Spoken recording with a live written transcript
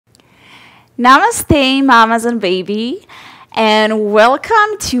Namaste, mamas and baby, and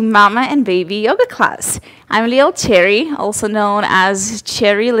welcome to Mama and Baby Yoga class. I'm Liel Cheri, also known as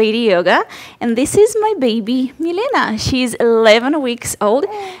Cherry Lady Yoga, and this is my baby, Milena. She's 11 weeks old,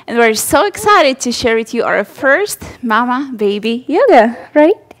 and we're so excited to share with you our first Mama Baby Yoga,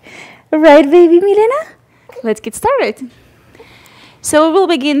 right? Right, baby Milena? Let's get started. So we will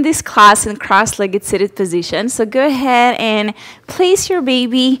begin this class in cross-legged seated position. So go ahead and place your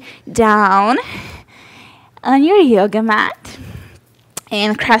baby down on your yoga mat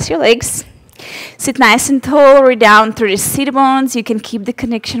and cross your legs. Sit nice and tall or down through the sit bones. You can keep the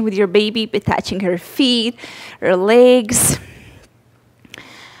connection with your baby by touching her feet, her legs.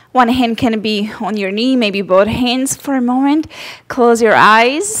 One hand can be on your knee, maybe both hands for a moment. Close your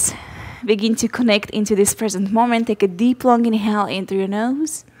eyes. Begin to connect into this present moment. Take a deep, long inhale in through your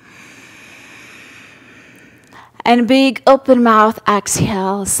nose. And big, open mouth,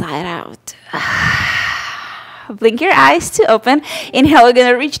 exhale, side out. Blink your eyes to open. Inhale, we're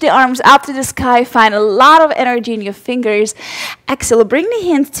going to reach the arms up to the sky. Find a lot of energy in your fingers. Exhale, bring the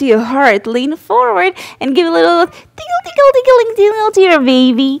hands to your heart. Lean forward and give a little tingle to your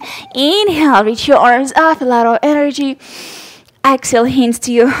baby. Inhale, reach your arms up, a lot of energy. Exhale, hands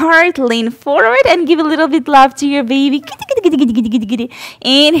to your heart, lean forward and give a little bit love to your baby.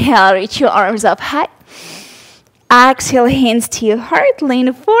 Inhale, reach your arms up high. Exhale, hands to your heart,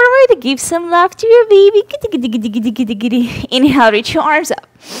 lean forward, give some love to your baby. Inhale, reach your arms up.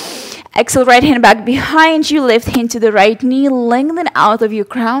 Exhale, right hand back behind you, left hand to the right knee, lengthen out of your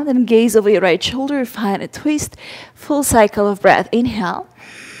crown and gaze over your right shoulder. Find a twist, full cycle of breath. Inhale.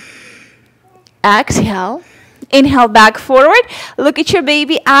 Exhale. Inhale, back forward. Look at your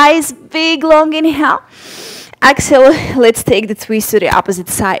baby, eyes, big, long inhale. Exhale, let's take the twist to the opposite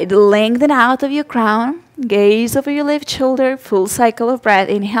side. Lengthen out of your crown. Gaze over your left shoulder. Full cycle of breath.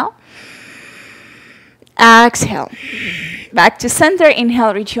 Inhale. Exhale. Back to center.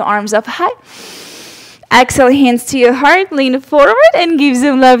 Inhale, reach your arms up high. Exhale, hands to your heart. Lean forward and give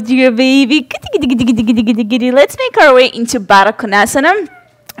some love to your baby. Let's make our way into Baddha Konasana.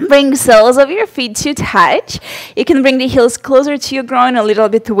 Bring soles of your feet to touch. You can bring the heels closer to your groin, a little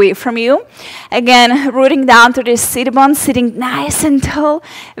bit away from you. Again, rooting down to the sit bones, sitting nice and tall.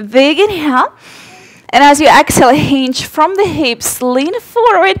 Big inhale. And as you exhale, hinge from the hips, lean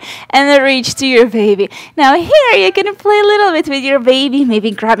forward, and then reach to your baby. Now here, you can play a little bit with your baby,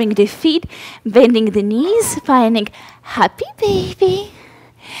 maybe grabbing the feet, bending the knees, finding happy baby.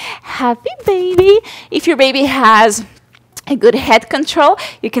 Happy baby. If your baby has a good head control,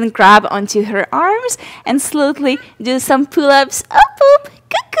 you can grab onto her arms and slowly do some pull-ups. Up,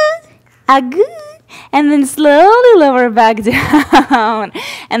 cuckoo, agoo. And then slowly lower back down.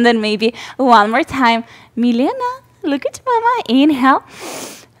 And then maybe one more time. Milena, look at mama. Inhale.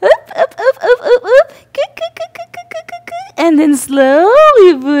 Up. And then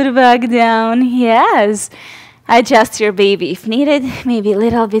slowly put back down. Yes. Adjust your baby if needed. Maybe a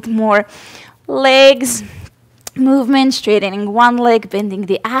little bit more legs movement, straightening one leg, bending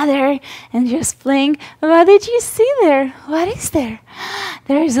the other, and just playing. What did you see there? What is there?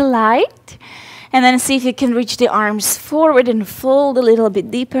 There's a light. And then see if you can reach the arms forward and fold a little bit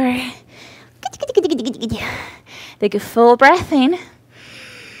deeper. Take a full breath in.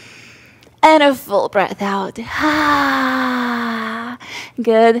 And a full breath out.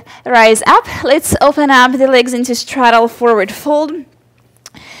 Good. Rise up. Let's open up the legs into straddle forward fold.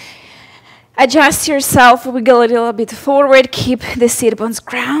 Adjust yourself, wiggle a little bit forward, keep the sit bones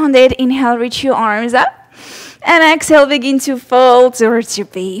grounded. Inhale, reach your arms up. And exhale, begin to fold towards your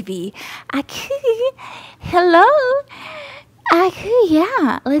baby. Hello.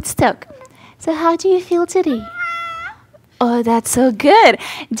 Yeah, let's talk. So how do you feel today? Oh, that's so good.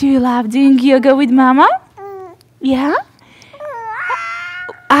 Do you love doing yoga with mama? Yeah?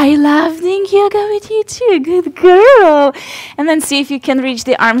 I love doing yoga with you too. Good girl. And then see if you can reach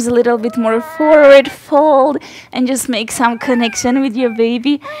the arms a little bit more forward, fold, and just make some connection with your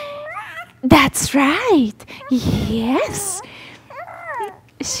baby. That's right. Yes.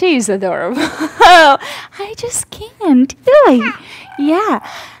 She's adorable. Oh, I just can't. Really? Yeah.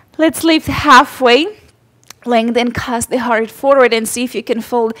 Let's lift halfway. Lengthen, cast the heart forward and see if you can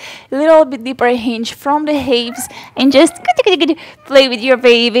fold a little bit deeper, hinge from the hips and just play with your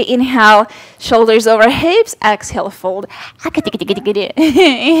baby. Inhale, shoulders over hips. Exhale, fold.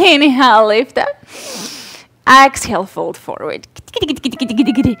 Inhale, lift up. Exhale, fold forward.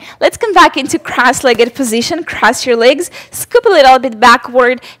 Let's come back into cross-legged position. Cross your legs, scoop a little bit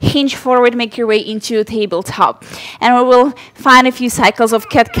backward, hinge forward, make your way into tabletop. And we will find a few cycles of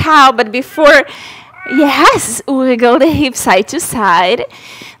cat-cow, but before Yes, wiggle the hips side to side.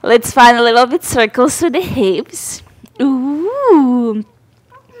 Let's find a little bit circles through the hips. Ooh.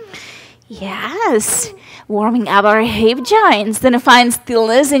 Yes. Warming up our hip joints. Then find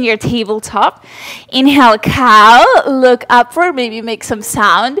stillness in your tabletop. Inhale, cow. Look upward. Maybe make some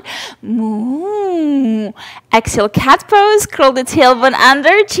sound. Moo. Exhale, cat pose. Curl the tailbone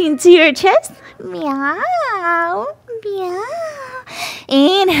under. Chin to your chest. Meow. Meow.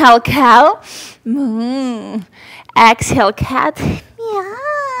 Inhale, cow. Moo. Exhale, cat. Meow.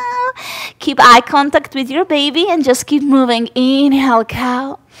 Keep eye contact with your baby and just keep moving. Inhale,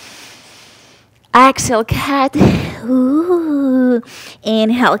 cow. Exhale, cat. Ooh.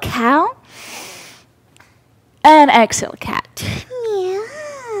 Inhale, cow. And exhale, cat.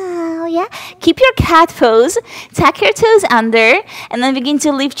 Meow. Yeah. Keep your cat pose. Tuck your toes under. And then begin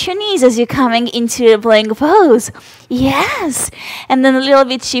to lift your knees as you're coming into a plank pose. Yes. And then a little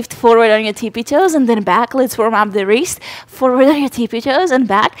bit shift forward on your tippy toes and then back. Let's warm up the wrist. Forward on your tippy toes and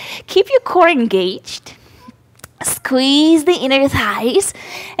back. Keep your core engaged. Squeeze the inner thighs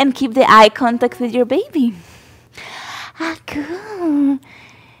and keep the eye contact with your baby. Good.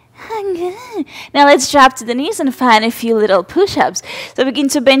 Good. Now let's drop to the knees and find a few little push-ups. So begin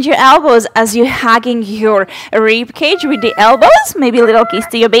to bend your elbows as you're hugging your rib cage with the elbows. Maybe a little kiss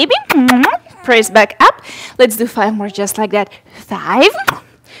to your baby. Press back up. Let's do 5 more just like that. 5.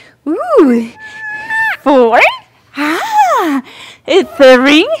 Ooh. 4.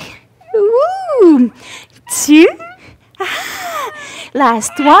 3. Ooh. 2.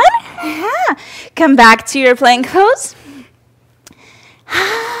 Last one. Come back to your plank pose.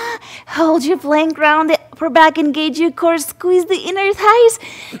 Hold your plank round the upper back, engage your core, squeeze the inner thighs,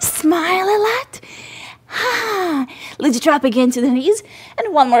 smile a lot. Let's drop again to the knees,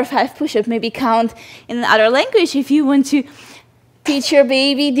 and 1 more 5 push-up. Maybe count in another language if you want to teach your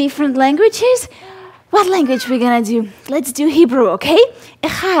baby different languages. What language we're gonna do? Let's do Hebrew, okay?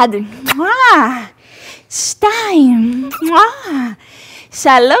 אחד, שתיים,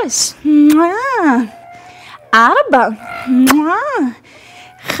 שלוש, 4,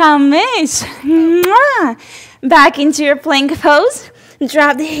 5. Back into your plank pose.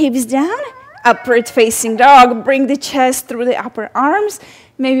 Drop the hips down. Upward facing dog. Bring the chest through the upper arms.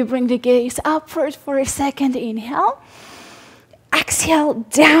 Maybe bring the gaze upward for a second. Inhale. Exhale,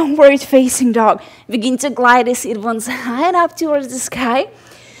 downward facing dog. Begin to glide the sit bones high and up towards the sky.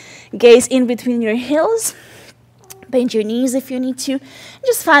 Gaze in between your heels. Bend your knees if you need to.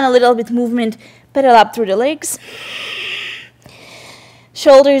 Just find a little bit movement. Pedal up through the legs.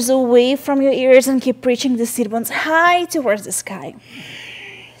 Shoulders away from your ears and keep reaching the sit bones high towards the sky.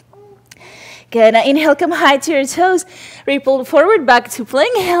 Good. Now inhale, come high to your toes. Ripple forward, back to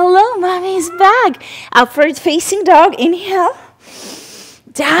plank. Hello, mommy's back. Upward facing dog. Inhale.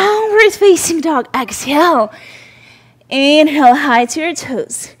 Downward facing dog. Exhale. Inhale, high to your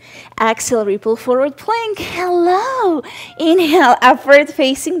toes. Exhale, ripple forward, plank. Hello. Inhale, upward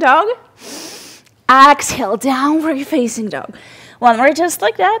facing dog. Exhale, downward facing dog. 1 more just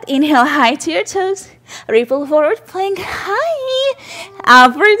like that. Inhale, high to your toes. Ripple forward, plank, high.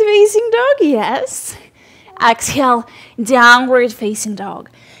 Upward facing dog, yes. Exhale, downward facing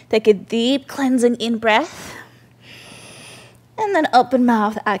dog. Take a deep cleansing in breath. And then open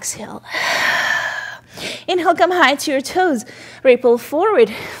mouth, exhale. Inhale, come high to your toes. Ripple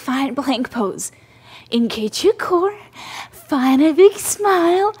forward, find plank pose. Engage your core. Find a big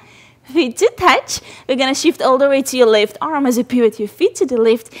smile. Feet to touch. We're going to shift all the way to your left arm as you pivot your feet to the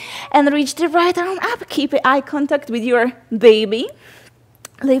left and reach the right arm up. Keep eye contact with your baby.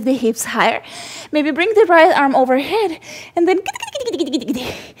 Lift the hips higher. Maybe bring the right arm overhead and then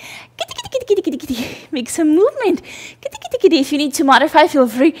make some movement. If you need to modify, feel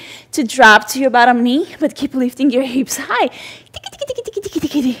free to drop to your bottom knee, but keep lifting your hips high.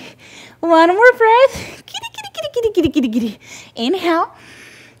 1 more breath. Inhale.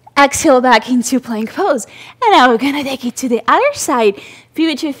 Exhale back into plank pose. And now we're going to take it to the other side.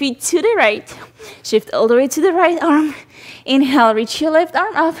 Pivot your feet to the right. Shift all the way to the right arm. Inhale, reach your left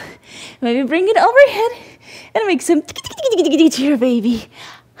arm up. Maybe bring it overhead. And make some to your baby.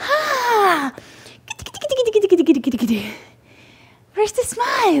 Where's the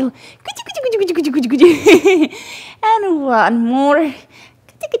smile? And 1 more.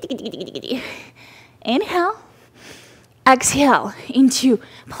 Inhale. Exhale into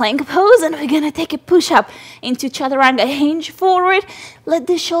plank pose, and we're gonna take a push-up into chaturanga. Hinge forward. Let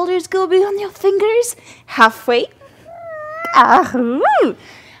the shoulders go beyond your fingers. Halfway.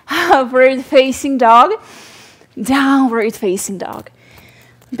 Upward facing dog. Downward facing dog.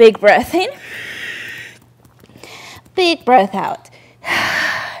 Big breath in. Big breath out.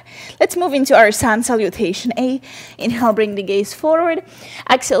 Let's move into our sun salutation A. Inhale, bring the gaze forward.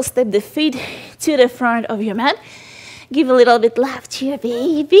 Exhale, step the feet to the front of your mat. Give a little bit love to your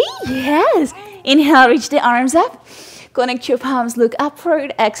baby. Yes. Inhale, reach the arms up. Connect your palms, look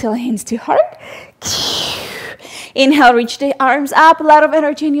upward. Exhale, hands to heart. Inhale, reach the arms up. A lot of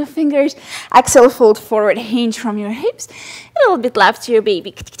energy in your fingers. Exhale, fold forward, hinge from your hips. A little bit love to your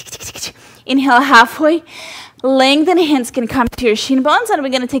baby. Inhale, halfway. Lengthen, hands can come to your shin bones, and we're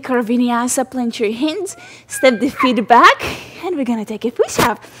going to take our vinyasa, plant your hands, step the feet back, and we're going to take a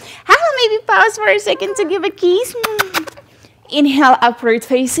push-up. Maybe pause for a second to give a kiss. Inhale, upward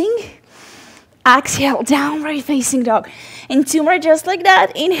facing. Exhale, downward facing dog. And 2 more just like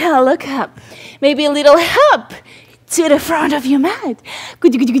that. Inhale, look up. Maybe a little hop to the front of your mat.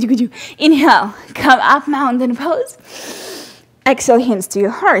 Inhale, come up, mountain pose. Exhale, hands to your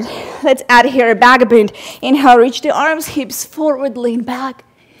heart. Let's add here a back bend. Inhale, reach the arms, hips forward, lean back.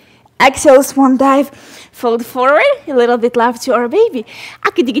 Exhale, swan dive, fold forward. A little bit love to our baby.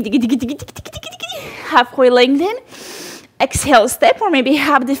 Halfway lengthen. Exhale, step, or maybe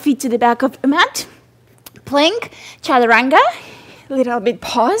hop the feet to the back of the mat. Plank, chaturanga. A little bit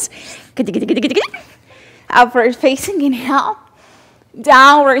pause. Upward facing, inhale.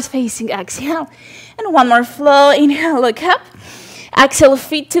 Downward facing, exhale. And 1 more flow. Inhale, look up. Exhale,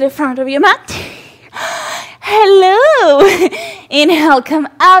 feet to the front of your mat. Hello. Inhale, come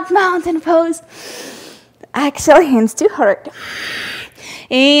up, mountain pose. Exhale, hands to heart.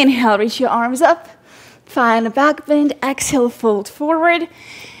 Inhale, reach your arms up. Find a back bend. Exhale, fold forward.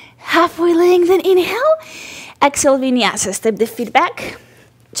 Halfway lengthen. Inhale. Exhale, vinyasa. Step the feet back.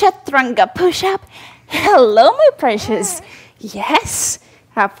 Chaturanga push-up. Hello, my precious. Yes.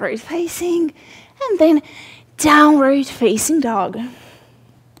 Upward facing. And then downward facing dog.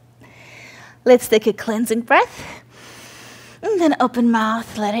 Let's take a cleansing breath. And then open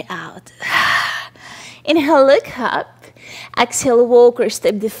mouth, let it out. Inhale, look up. Exhale, walk or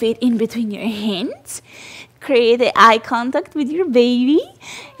step the feet in between your hands. Create the eye contact with your baby.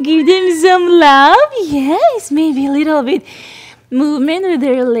 Give them some love. Yes, maybe a little bit movement with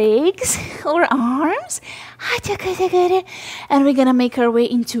their legs or arms. And we're going to make our way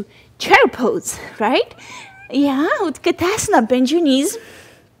into chair pose, right? Yeah, Utkatasana, bend your knees.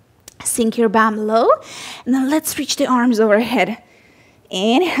 Sink your bum low. And then let's reach the arms overhead.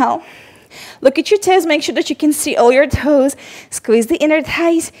 Inhale. Look at your toes. Make sure that you can see all your toes. Squeeze the inner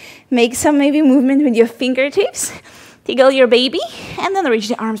thighs. Make some maybe movement with your fingertips. Tickle your baby. And then reach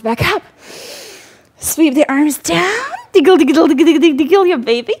the arms back up. Sweep the arms down. Tickle, tickle, tickle, tickle, tickle your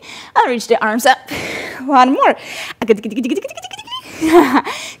baby. And reach the arms up. 1 more.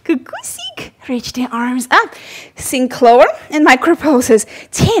 Kukusik. Reach the arms up. Sink lower and micro poses.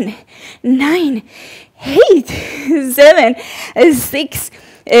 10, 9, 8, 7, 6,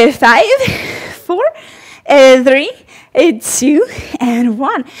 5, 4, 3, 2, and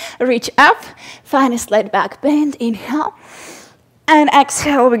 1. Reach up. Find a slight back bend. Inhale. And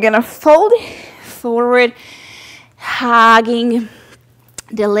exhale. We're going to fold forward. Hugging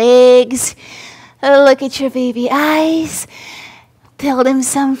the legs. Look at your baby eyes. Tell them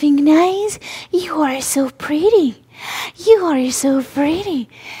something nice. You are so pretty. You are so pretty.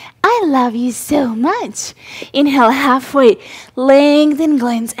 I love you so much. Inhale halfway. Lengthen,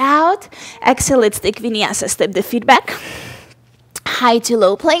 glance out. Exhale, let's take vinyasa. Step the feet back. High to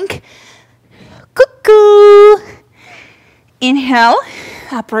low plank. Cuckoo. Inhale,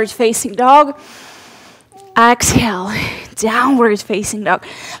 upward facing dog. Exhale, downward facing dog.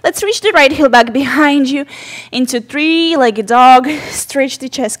 Let's reach the right heel back behind you into 3-legged dog. Stretch the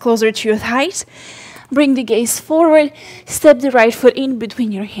chest closer to your thighs. Bring the gaze forward. Step the right foot in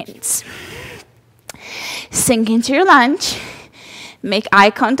between your hands. Sink into your lunge. Make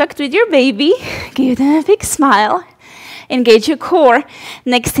eye contact with your baby. Give them a big smile. Engage your core.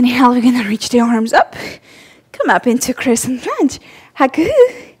 Next inhale, we're going to reach the arms up. Come up into crescent lunge. Haku.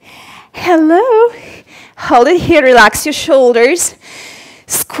 Hello. Hold it here, relax your shoulders.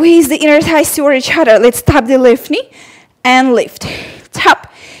 Squeeze the inner thighs toward each other. Let's tap the left knee and lift.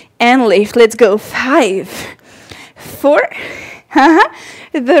 Tap and lift. Let's go. 5, 4,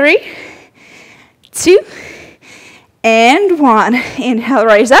 3, 2, and 1. Inhale,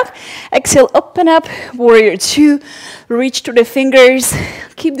 rise up. Exhale, open up. Warrior 2. Reach to the fingers.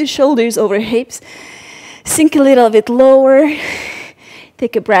 Keep the shoulders over hips. Sink a little bit lower.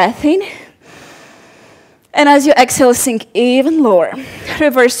 Take a breath in. And as you exhale, sink even lower.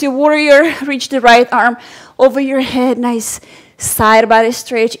 Reverse your warrior. Reach the right arm over your head. Nice side body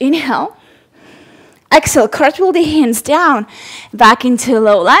stretch. Inhale. Exhale, cartwheel the hands down. Back into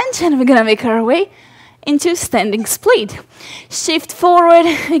low lunge. And we're going to make our way into standing split. Shift forward,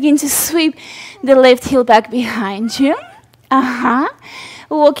 begin to sweep the left heel back behind you.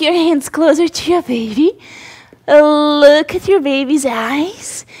 Walk your hands closer to your baby. Look at your baby's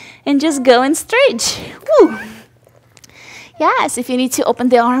eyes and just go and stretch. Woo. Yes, if you need to open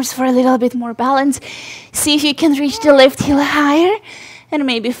the arms for a little bit more balance, see if you can reach the left heel higher and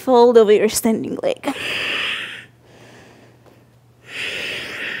maybe fold over your standing leg.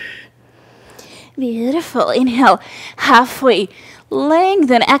 Beautiful. Inhale, halfway.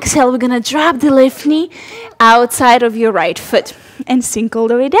 Lengthen. Exhale, we're going to drop the left knee outside of your right foot and sink all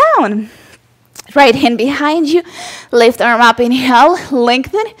the way down. Right hand behind you. Left arm up. Inhale,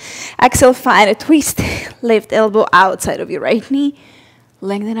 lengthen. Exhale, find a twist. Left elbow outside of your right knee.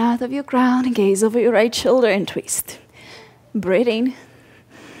 Lengthen out of your crown. Gaze over your right shoulder and twist. Breathe in.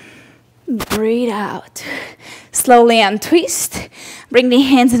 Breathe out. Slowly untwist. Bring the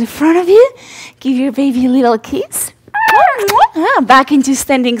hands in front of you. Give your baby a little kiss. Back into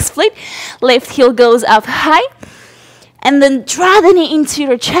standing split. Left heel goes up high. And then draw the knee into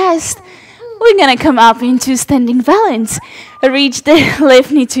your chest. We're going to come up into standing balance. Reach the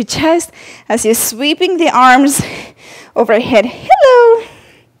left knee to chest as you're sweeping the arms overhead. Hello.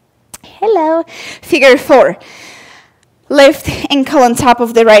 Hello. Figure 4. Left ankle on top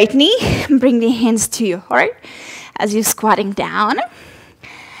of the right knee. Bring the hands to your heart as you're squatting down.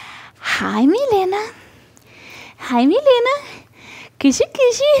 Hi, Milena. Hi, Milena. Cushy,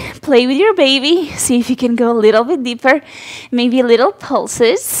 cushy. Play with your baby. See if you can go a little bit deeper. Maybe little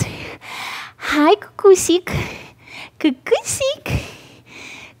pulses. Hi, kukusik. Kukusik.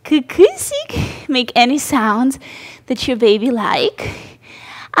 Kukusik. Make any sounds that your baby like.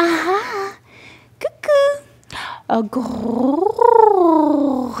 Aha. Cuckoo. A grrrr.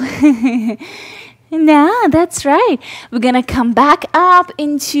 Nah, that's right. We're going to come back up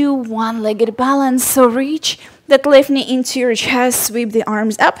into one-legged balance. So reach that left knee into your chest. Sweep the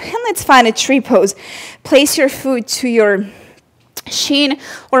arms up. And let's find a tree pose. Place your foot to your shin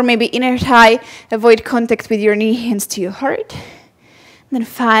or maybe inner thigh. Avoid contact with your knee. Hands to your heart. Then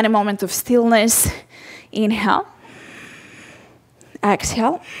find a moment of stillness. Inhale.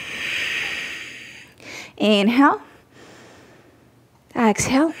 Exhale. Inhale.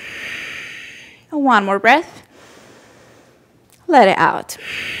 Exhale. One more breath. Let it out.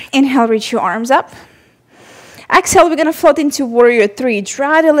 Inhale, reach your arms up. Exhale, we're going to float into warrior 3.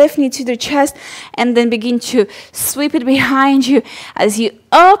 Draw the left knee to the chest and then begin to sweep it behind you as you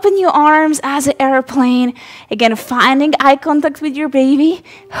open your arms as an airplane. Again, finding eye contact with your baby,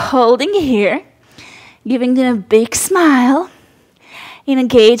 holding here, giving them a big smile,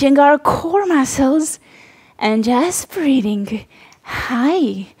 engaging our core muscles, and just breathing.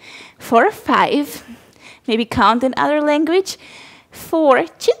 Hi. 4, 5. Maybe count in other language. 4,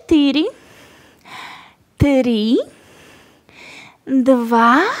 4, 3, 2,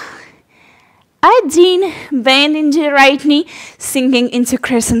 1. Bend into the right knee, sinking into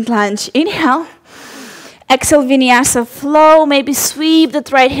crescent lunge. Inhale. Exhale, vinyasa flow. Maybe sweep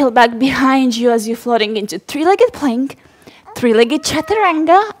that right heel back behind you as you're floating into three-legged plank, three-legged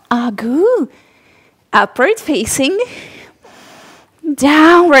chaturanga, agu, upward facing,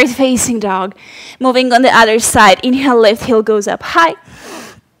 downward facing dog. Moving on the other side. Inhale, left heel goes up high.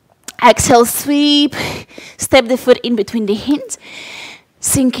 Exhale, sweep. Step the foot in between the hands.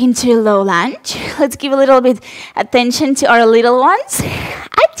 Sink into low lunge. Let's give a little bit attention to our little ones.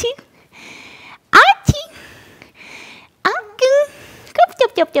 Ati. Ati. Aku. Cup,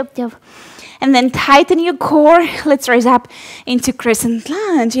 cup, cup, cup, cup. And then tighten your core. Let's rise up into crescent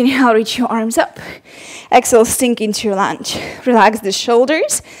lunge. Inhale, reach your arms up. Exhale, sink into your lunge. Relax the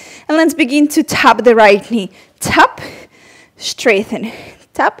shoulders. And let's begin to tap the right knee. Tap, straighten.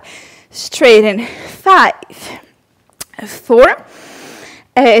 Tap, straighten. 5, 4,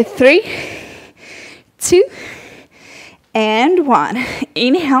 3, 2, and 1.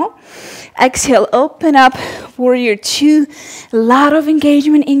 Inhale. Exhale, open up, warrior 2. A lot of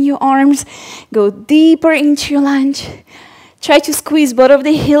engagement in your arms. Go deeper into your lunge. Try to squeeze both of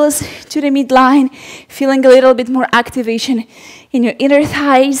the heels to the midline, feeling a little bit more activation in your inner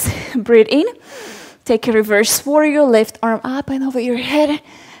thighs. Breathe in. Take a reverse warrior, left arm up and over your head.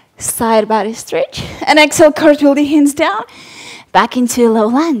 Side body stretch. And exhale, cartwheel the hands down. Back into low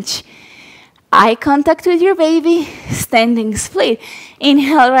lunge. Eye contact with your baby, standing split.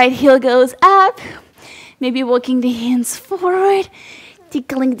 Inhale, right heel goes up. Maybe walking the hands forward,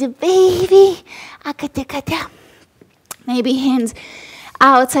 tickling the baby. Akatakata. Maybe hands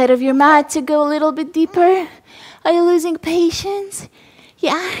outside of your mat to go a little bit deeper. Are you losing patience?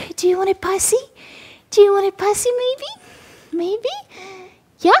 Yeah? Do you want a pussy? Do you want a pussy maybe? Maybe?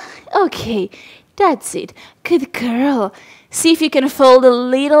 Yeah? Okay. That's it. Good girl. See if you can fold a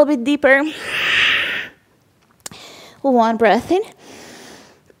little bit deeper. One breath in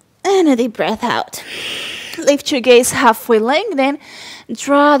and a deep breath out. Lift your gaze halfway, lengthen.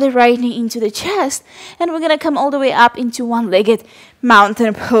 Draw the right knee into the chest, and we're going to come all the way up into one-legged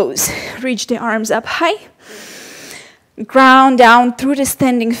mountain pose. Reach the arms up high. Ground down through the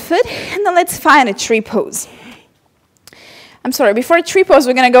standing foot, and then let's find a tree pose. I'm sorry, before tree pose,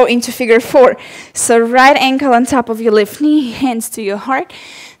 we're going to go into figure 4. So right ankle on top of your left knee, hands to your heart.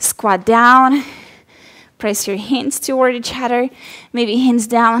 Squat down. Press your hands toward each other. Maybe hands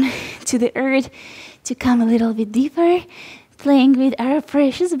down to the earth to come a little bit deeper. Playing with our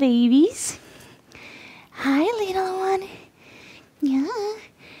precious babies. Hi, little one. Yeah.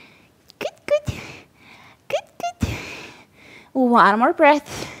 Good, good. Good, good. One more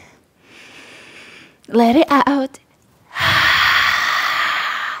breath. Let it out.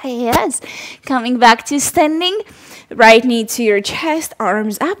 Yes. Coming back to standing. Right knee to your chest,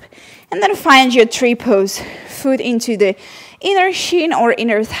 arms up. And then find your tree pose. Foot into the inner shin or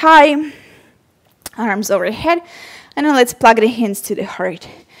inner thigh. Arms overhead. And then let's plug the hands to the heart.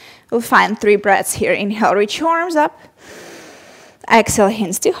 We'll find 3 breaths here. Inhale, reach your arms up. Exhale,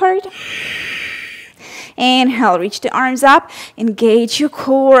 hands to heart. Inhale, reach the arms up. Engage your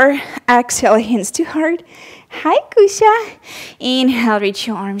core. Exhale, hands to heart. Hi, Kusha. Inhale, reach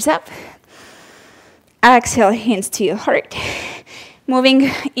your arms up. Exhale, hands to your heart. Moving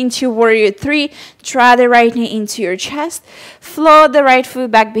into warrior 3, draw the right knee into your chest. Float the right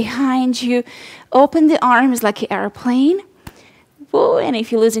foot back behind you. Open the arms like an airplane. Whoa, and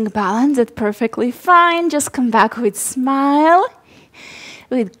if you're losing balance, that's perfectly fine. Just come back with smile,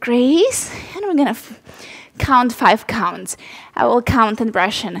 with grace. And we're going to count 5 counts. I will count and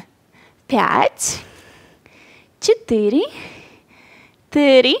Russian. 5, 4, 3,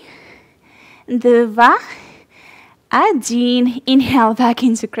 2, 1. Inhale back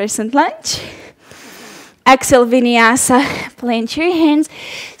into crescent lunge. Exhale, vinyasa. Plant your hands.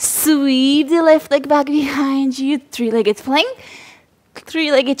 Sweep the left leg back behind you. 3-legged plank.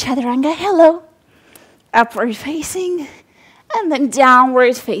 3-legged chaturanga. Hello. Upward facing. And then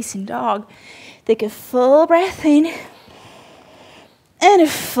downward facing dog. Take a full breath in. And a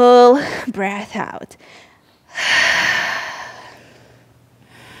full breath out.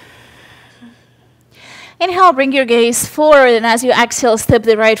 Inhale, bring your gaze forward, and as you exhale, step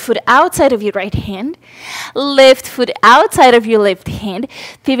the right foot outside of your right hand. Left foot outside of your left hand.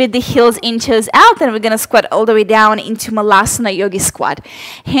 Pivot the heels, inches out, and we're going to squat all the way down into Malasana Yogi Squat.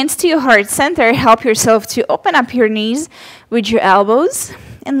 Hands to your heart center. Help yourself to open up your knees with your elbows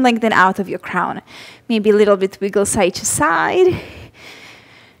and lengthen out of your crown. Maybe a little bit wiggle side to side.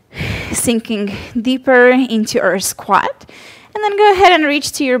 Sinking deeper into our squat. And then go ahead and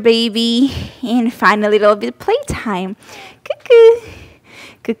reach to your baby and find a little bit of playtime. Cuckoo.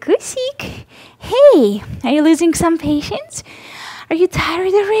 Cuckoo seek. Hey, are you losing some patience? Are you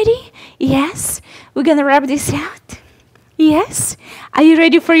tired already? Yes. We're going to wrap this out. Yes. Are you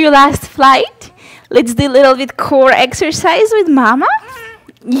ready for your last flight? Let's do a little bit core exercise with Mama.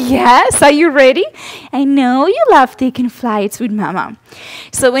 Yes. Are you ready? I know you love taking flights with Mama.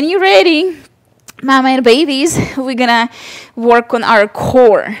 So when you're ready, Mama and babies, we're gonna work on our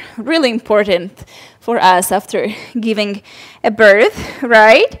core. Really important for us after giving a birth,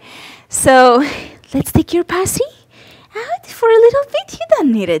 right? So let's take your pussy out for a little bit. You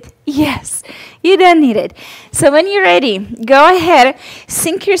don't need it. Yes, you don't need it. So when you're ready, go ahead,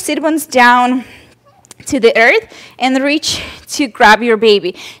 sink your sit bones down to the earth and reach to grab your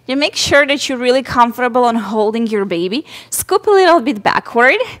baby. You make sure that you're really comfortable on holding your baby. Scoop a little bit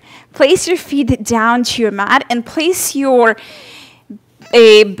backward. Place your feet down to your mat and place your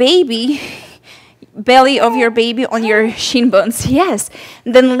belly of your baby on your shin bones. Yes.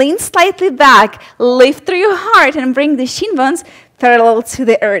 Then lean slightly back. Lift through your heart and bring the shin bones parallel to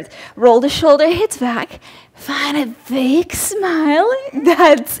the earth. Roll the shoulder heads back. Find a big smile.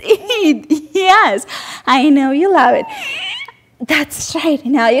 That's it. Yes. I know you love it. That's right.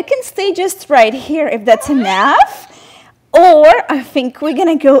 Now you can stay just right here if that's enough. Or I think we're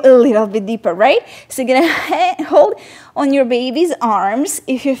going to go a little bit deeper, right? So you're going to hold on your baby's arms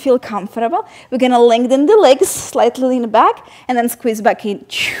if you feel comfortable. We're going to lengthen the legs, slightly lean back, and then squeeze back in.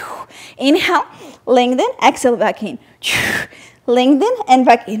 Inhale, lengthen, exhale back in. Lengthen and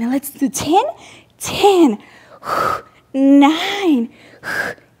back in. And let's do 10, 10, 9,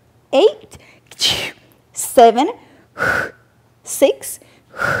 8, 7, 6,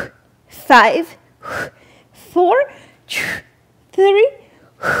 5, 4, 3,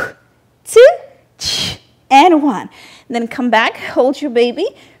 2, and 1. Then come back, hold your baby,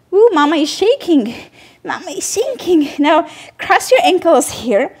 Ooh, mama is shaking. Mama is shaking. Now, cross your ankles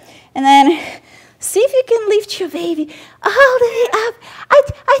here. And then see if you can lift your baby all the way up.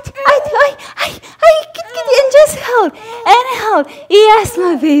 And just hold. And hold. Yes,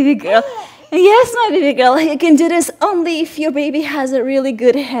 my baby girl. Yes, my baby girl. You can do this only if your baby has a really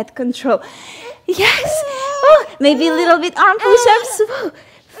good head control. Yes. Oh, maybe a little bit arm push-ups.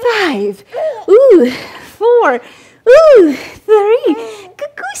 5. Ooh, 4. Ooh, 3.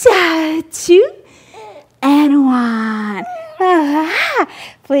 Kukusha. 2. And 1.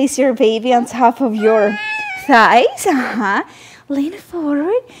 Place your baby on top of your thighs. Lean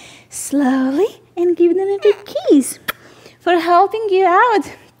forward slowly and give them a big kiss for helping you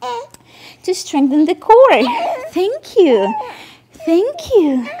out to strengthen the core. Thank you. Thank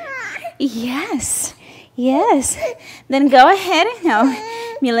you. Yes. Yes. Then go ahead. Now,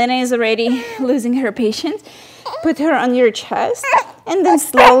 Milena is already losing her patience. Put her on your chest. And then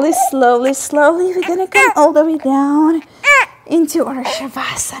slowly, slowly, slowly, we're going to come all the way down into our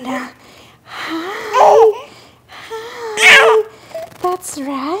Shavasana. Hi. Hi. That's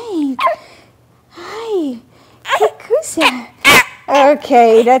right. Hi. Kukusa.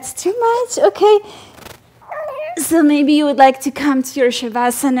 Okay, that's too much. Okay. So maybe you would like to come to your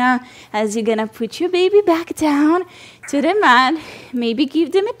Shavasana as you're going to put your baby back down to the mat. Maybe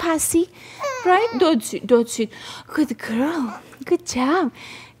give them a passy. Right? That's it. That's it. Good girl. Good job.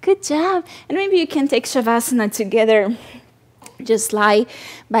 Good job. And maybe you can take Shavasana together. Just lie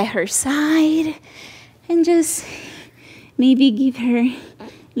by her side and just maybe give her a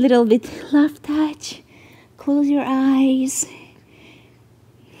little bit love touch. Close your eyes.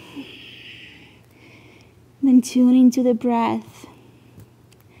 Then tune into the breath.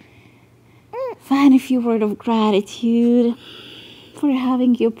 Find a few words of gratitude for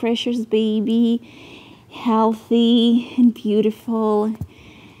having your precious baby healthy and beautiful.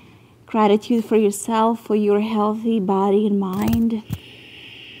 Gratitude for yourself, for your healthy body and mind.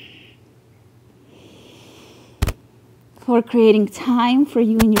 For creating time for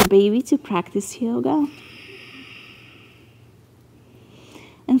you and your baby to practice yoga.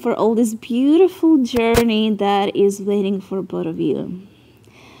 And for all this beautiful journey that is waiting for both of you.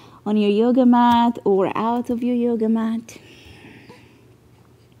 On your yoga mat or out of your yoga mat.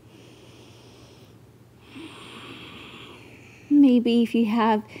 Maybe if you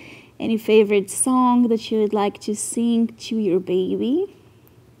have any favorite song that you would like to sing to your baby,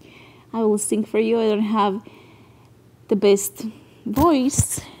 I will sing for you. I don't have the best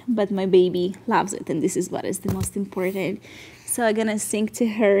voice, but my baby loves it, and this is what is the most important. So I'm gonna sing to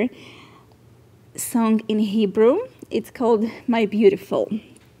her a song in Hebrew. It's called My Beautiful.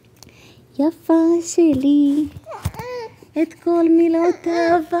 יפה שלי, את כל מילות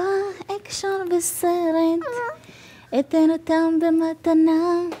אהבה אקשר בסרט, אתן אותם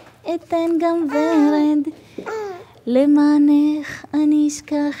במתנה, אתן גם ורד, למענך אני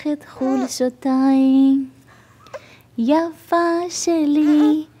אשכח את חולשותיי. יפה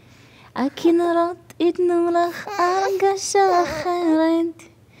שלי, הכנרות ייתנו לך הרגשה אחרת,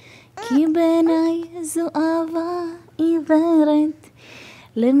 כי בעיניי זו אהבה עיוורת,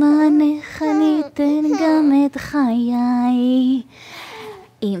 למענך אני אתן גם את חיי.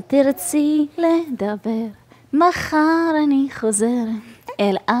 אם תרצי לדבר, מחר אני חוזר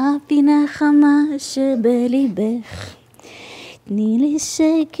אל הפינה חמה שבליבך. תני לי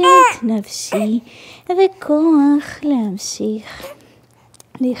שקט נפשי וכוח להמשיך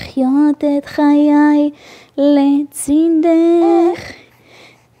לחיות את חיי לצידך.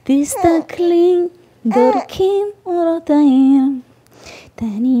 תסתכלי דורקים אורות העיר,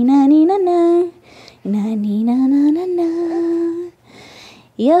 תני נה ני נה נה נה ני נה נה נה נה,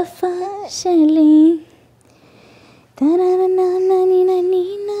 יפה שלי.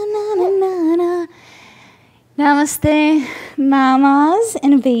 Namaste, mamas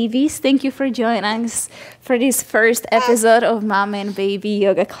and babies. Thank you for joining us for this first episode of Mama and Baby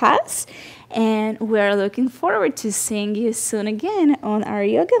Yoga class. And we're looking forward to seeing you soon again on our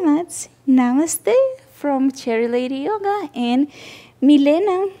yoga mats. Namaste from Cherry Lady Yoga and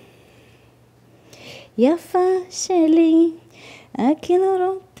Milena. יפה שלי,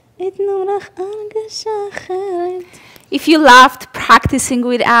 הכנרות ייתנו לך הרגשה אחרת. If you loved practicing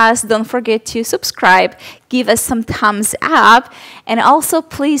with us, don't forget to subscribe, give us some thumbs up. And also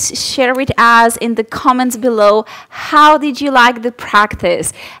please share with us in the comments below, how did you like the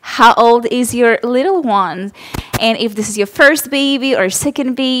practice? How old is your little one? And if this is your first baby or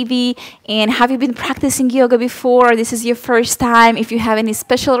second baby, and have you been practicing yoga before, or this is your first time, if you have any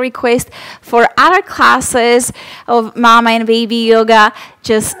special request for other classes of mama and baby yoga,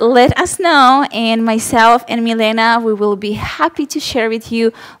 just let us know, and myself and Milena, we will be happy to share with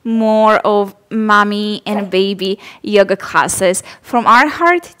you more of mommy and baby yoga classes. From our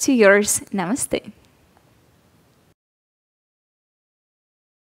heart to yours, namaste.